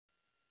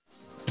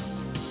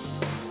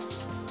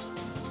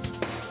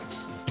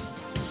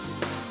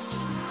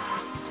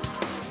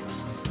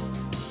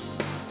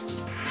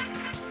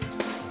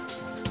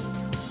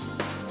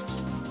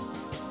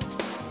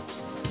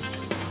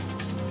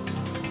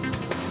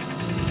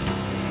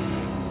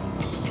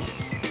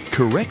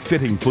Correct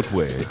fitting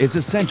footwear is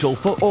essential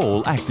for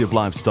all active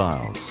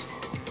lifestyles.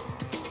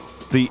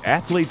 The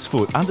athlete's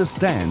foot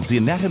understands the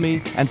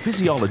anatomy and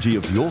physiology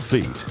of your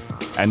feet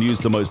and use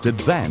the most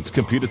advanced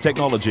computer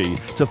technology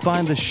to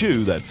find the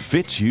shoe that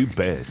fits you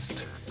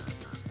best.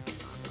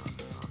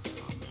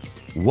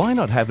 Why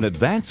not have an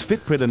advanced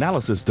footprint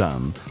analysis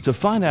done to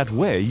find out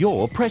where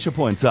your pressure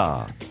points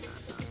are?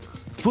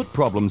 Foot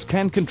problems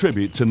can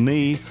contribute to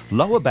knee,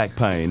 lower back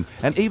pain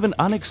and even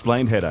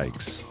unexplained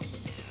headaches.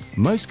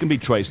 Most can be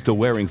traced to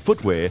wearing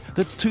footwear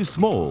that's too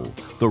small,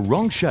 the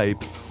wrong shape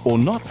or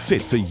not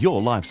fit for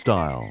your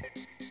lifestyle.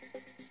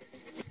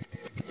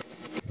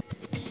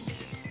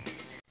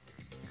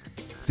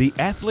 The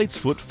Athlete's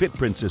Foot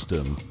Fitprint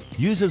System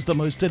uses the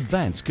most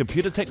advanced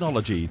computer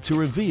technology to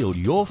reveal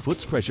your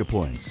foot's pressure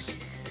points,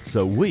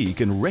 so we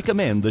can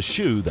recommend the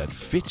shoe that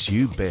fits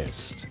you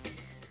best.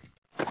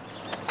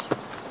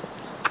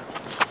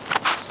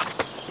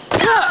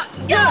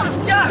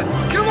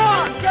 Come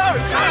on, go!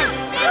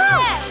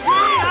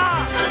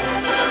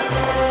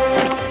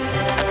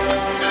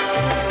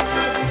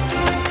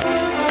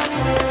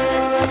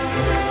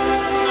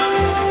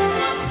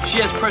 She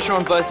has pressure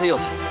on both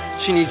heels.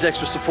 She needs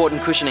extra support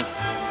and cushioning.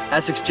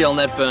 Asics Gel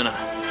Net Burner.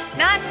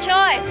 Nice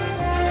choice.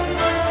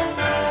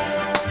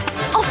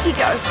 Off you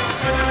go.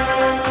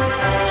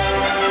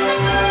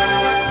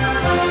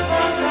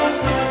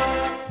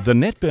 The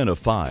Netburner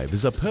 5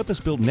 is a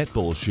purpose-built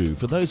netball shoe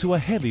for those who are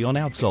heavy on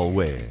outsole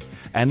wear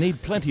and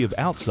need plenty of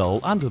outsole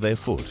under their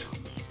foot.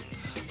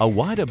 A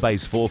wider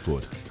base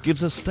forefoot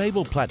gives a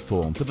stable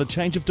platform for the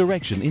change of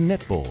direction in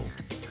netball.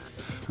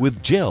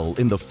 With gel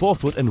in the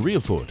forefoot and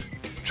rear foot,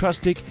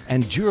 trustic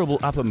and durable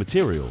upper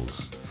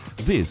materials,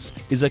 this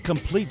is a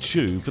complete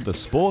shoe for the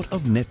sport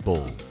of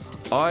netball.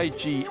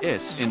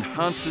 IGS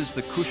enhances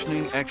the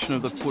cushioning action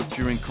of the foot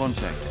during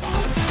contact.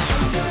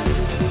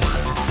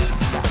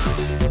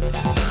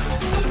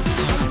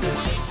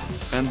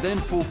 And then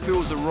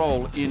fulfills a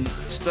role in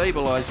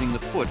stabilizing the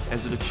foot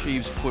as it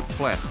achieves foot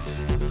flat.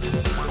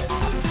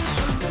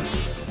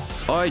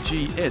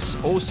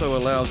 IGS also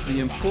allows the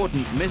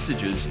important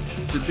messages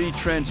to be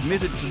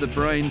transmitted to the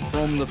brain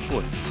from the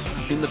foot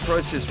in the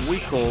process we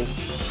call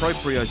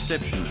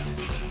proprioception.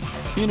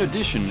 In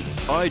addition,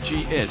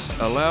 IGS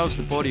allows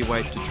the body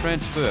weight to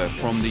transfer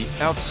from the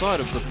outside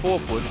of the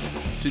forefoot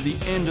to the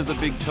end of the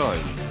big toe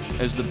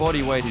as the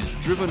body weight is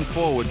driven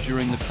forward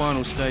during the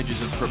final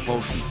stages of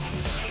propulsion.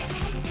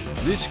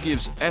 This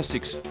gives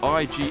Asics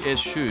IGS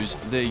shoes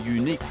their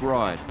unique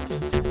ride.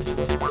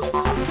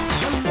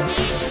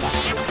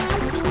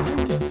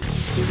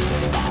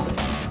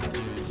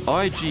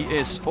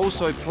 IGS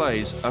also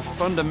plays a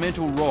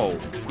fundamental role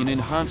in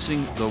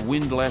enhancing the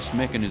windlass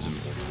mechanism.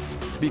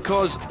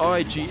 Because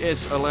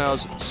IGS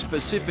allows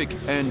specific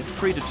and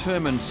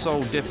predetermined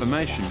sole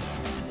deformation,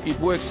 it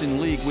works in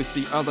league with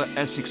the other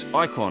Asics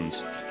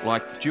icons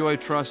like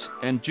DuoTruss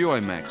and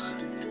DuoMax,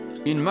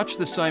 in much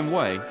the same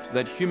way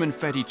that human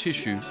fatty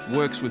tissue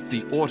works with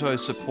the auto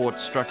support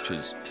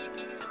structures.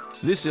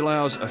 This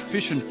allows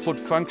efficient foot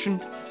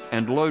function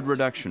and load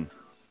reduction.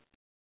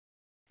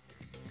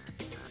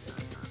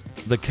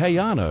 The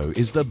Kayano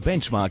is the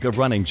benchmark of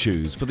running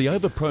shoes for the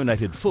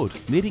overpronated foot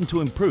needing to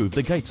improve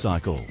the gait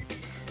cycle,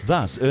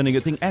 thus earning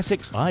it the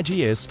Asics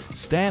IGS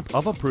stamp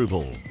of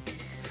approval.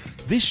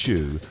 This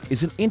shoe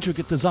is an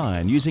intricate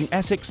design using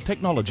Asics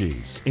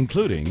technologies,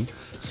 including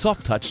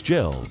soft touch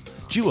gel,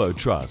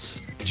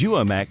 DuoTruss,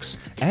 DuoMax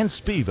and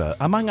Spiva,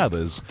 among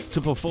others,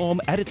 to perform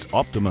at its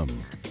optimum.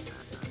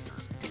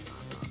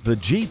 The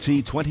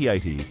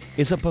GT2080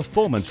 is a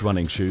performance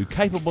running shoe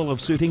capable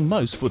of suiting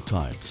most foot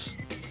types.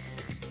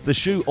 The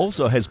shoe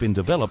also has been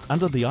developed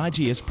under the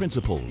IGS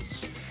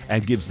principles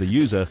and gives the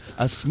user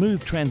a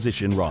smooth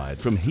transition ride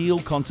from heel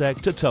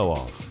contact to toe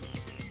off.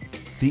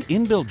 The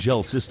inbuilt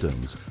gel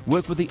systems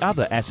work with the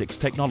other Asics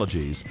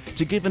technologies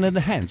to give an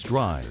enhanced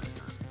ride.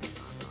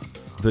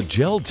 The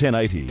Gel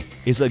 1080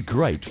 is a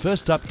great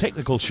first-up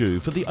technical shoe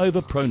for the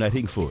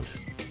overpronating foot.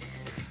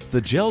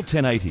 The Gel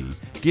 1080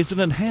 gives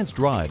an enhanced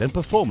ride and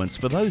performance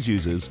for those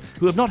users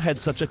who have not had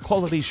such a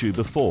quality shoe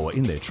before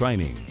in their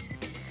training.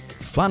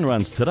 Fun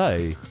runs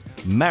today,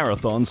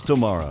 marathons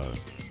tomorrow.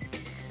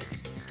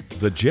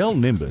 The Gel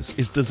Nimbus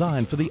is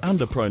designed for the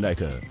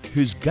underpronator,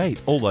 whose gait,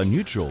 although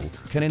neutral,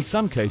 can in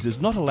some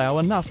cases not allow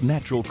enough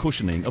natural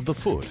cushioning of the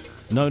foot,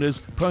 known as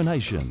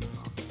pronation.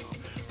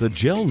 The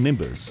Gel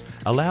Nimbus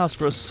allows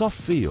for a soft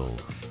feel,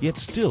 yet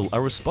still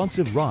a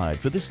responsive ride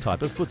for this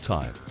type of foot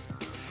type.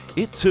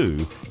 It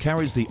too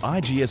carries the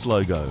IGS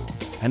logo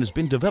and has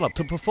been developed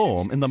to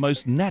perform in the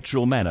most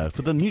natural manner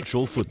for the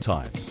neutral foot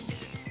type.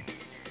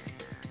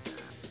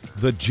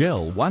 The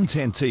Gel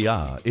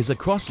 110TR is a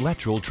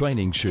cross-lateral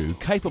training shoe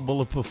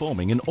capable of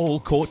performing in all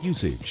court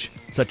usage,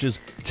 such as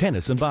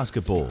tennis and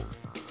basketball.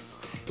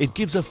 It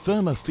gives a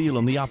firmer feel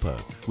in the upper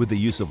with the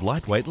use of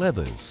lightweight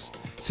leathers,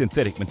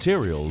 synthetic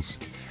materials,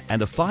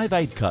 and a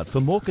 5/8 cut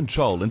for more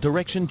control and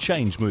direction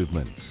change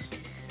movements.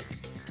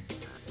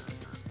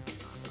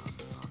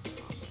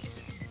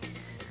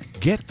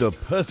 Get the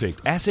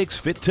perfect Asics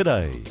fit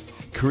today.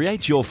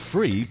 Create your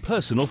free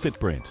personal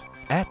footprint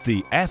at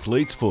the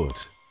athlete's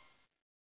foot.